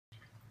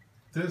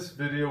This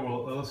video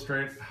will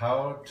illustrate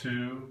how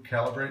to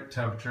calibrate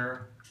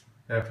temperature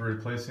after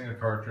replacing a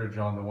cartridge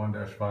on the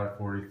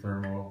 1-540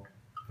 Thermo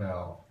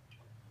Valve.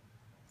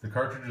 The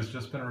cartridge has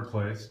just been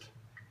replaced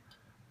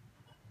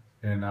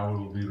and now we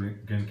will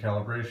begin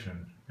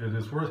calibration. It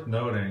is worth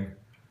noting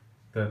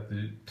that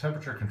the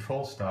temperature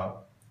control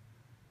stop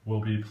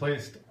will be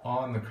placed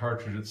on the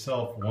cartridge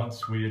itself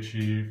once we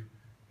achieve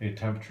a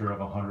temperature of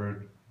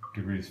 100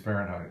 degrees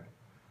Fahrenheit.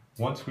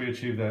 Once we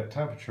achieve that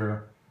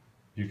temperature,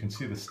 you can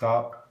see the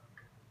stops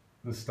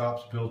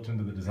built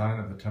into the design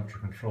of the temperature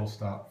control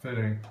stop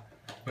fitting.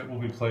 It will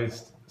be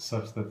placed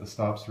such that the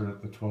stops are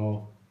at the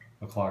 12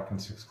 o'clock and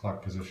 6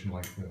 o'clock position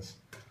like this.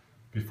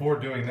 Before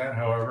doing that,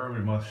 however, we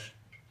must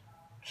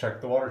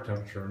check the water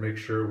temperature and make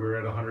sure we're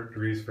at 100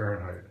 degrees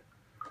Fahrenheit.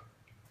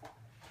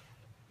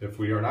 If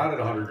we are not at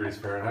 100 degrees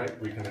Fahrenheit,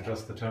 we can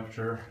adjust the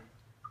temperature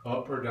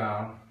up or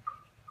down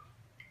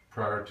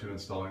prior to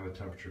installing the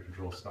temperature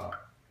control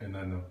stop, and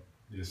then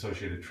the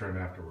associated trim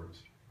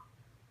afterwards.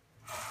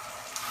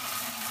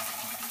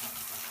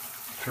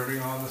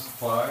 Turning on the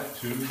supply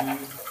to the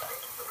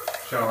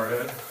shower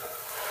head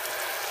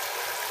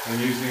and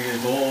using a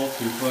bowl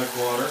to collect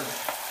water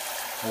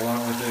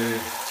along with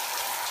a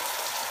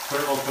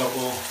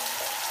thermocouple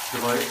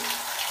device,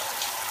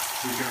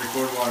 we can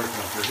record water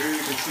temperature. Here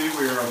you can see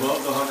we are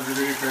above the 100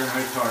 degree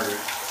Fahrenheit target.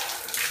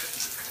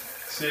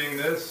 Seeing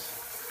this,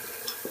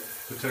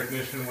 the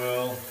technician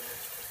will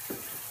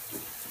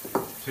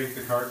take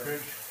the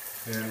cartridge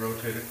and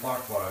rotate it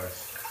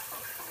clockwise.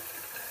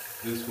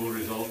 This will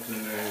result in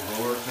a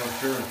lower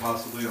temperature and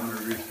possibly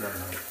 100 degrees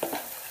Fahrenheit.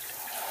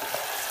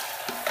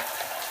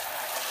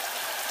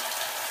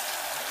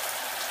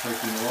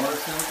 Taking the water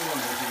sample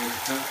and looking at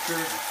the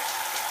temperature,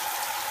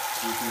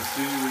 you can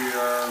see we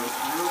are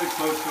really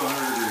close to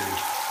 100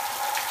 degrees.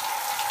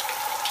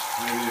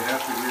 Maybe a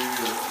half degree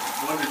or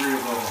 1 degree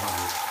above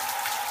 100.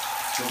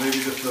 So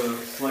maybe just a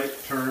slight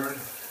turn,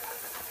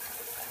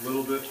 a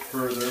little bit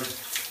further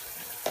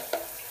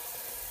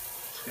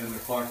in the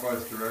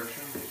clockwise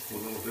direction, just a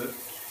little bit,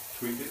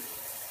 tweak it.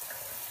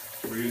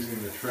 We're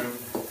using the trim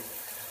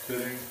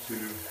fitting to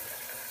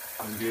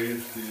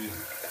engage the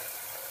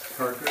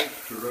cartridge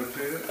to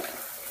rotate it.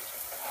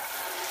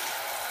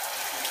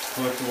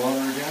 Collect the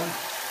water again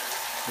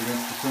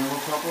against the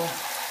thermocouple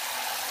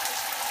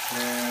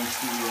and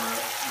see where we're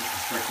at with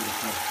respect to the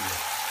temperature.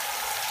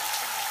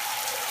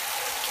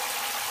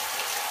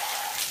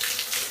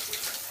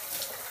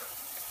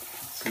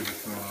 Let's see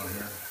what's going on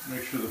here.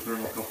 Make sure the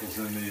thermocouple is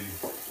in the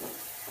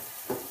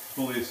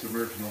fully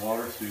submerged in the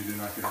water so you do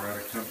not get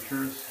erratic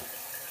temperatures.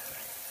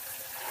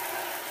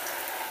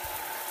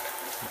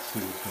 Let's see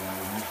what's going on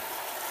here.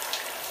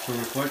 So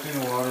we're collecting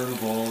the water in the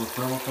bowl, the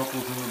thermocouple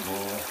is in the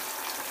bowl,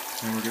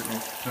 and we're getting a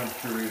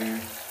temperature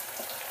reading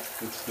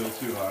that's still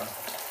too high.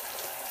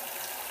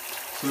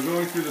 So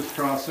going through this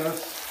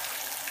process,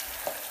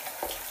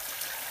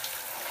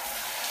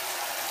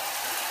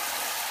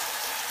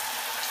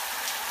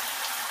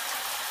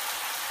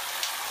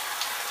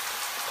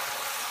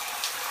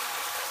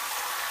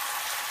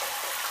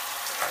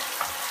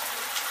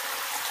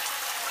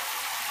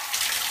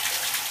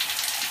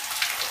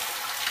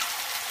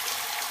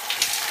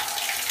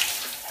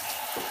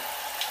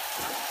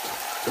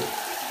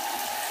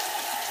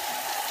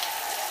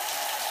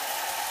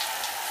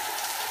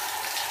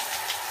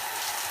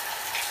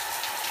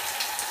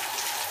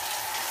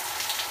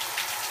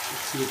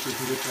 see if we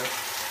can get that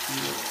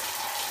feel.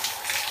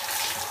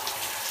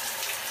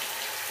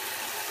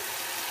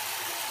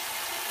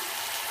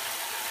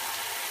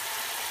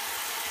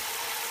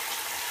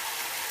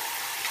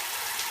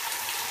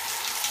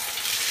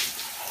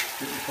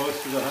 Getting close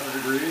to the 100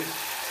 degrees.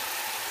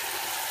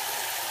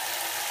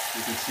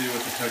 You can see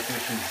what the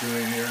technician's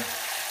doing here.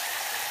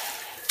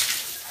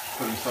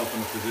 Put himself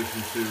in a position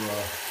to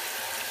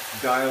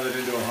dial it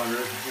into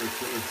 100, which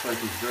it looks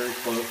like he's very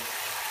close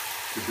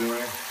to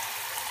doing.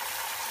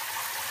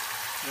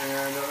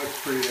 And that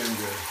looks pretty damn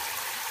good.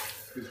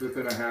 He's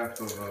within a half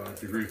of a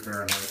degree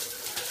Fahrenheit.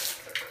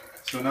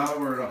 So now that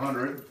we're at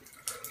 100,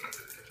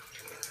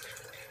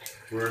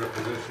 we're in a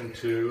position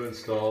to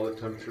install the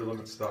temperature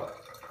limit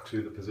stop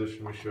to the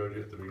position we showed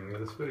you at the beginning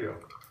of this video.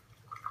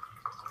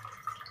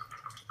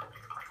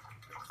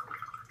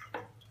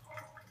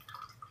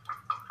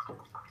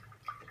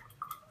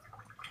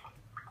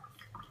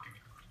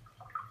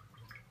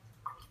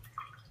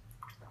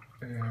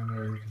 And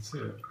there you can see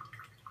it.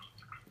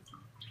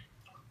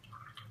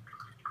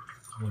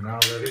 We're now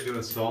ready to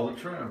install the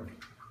trim.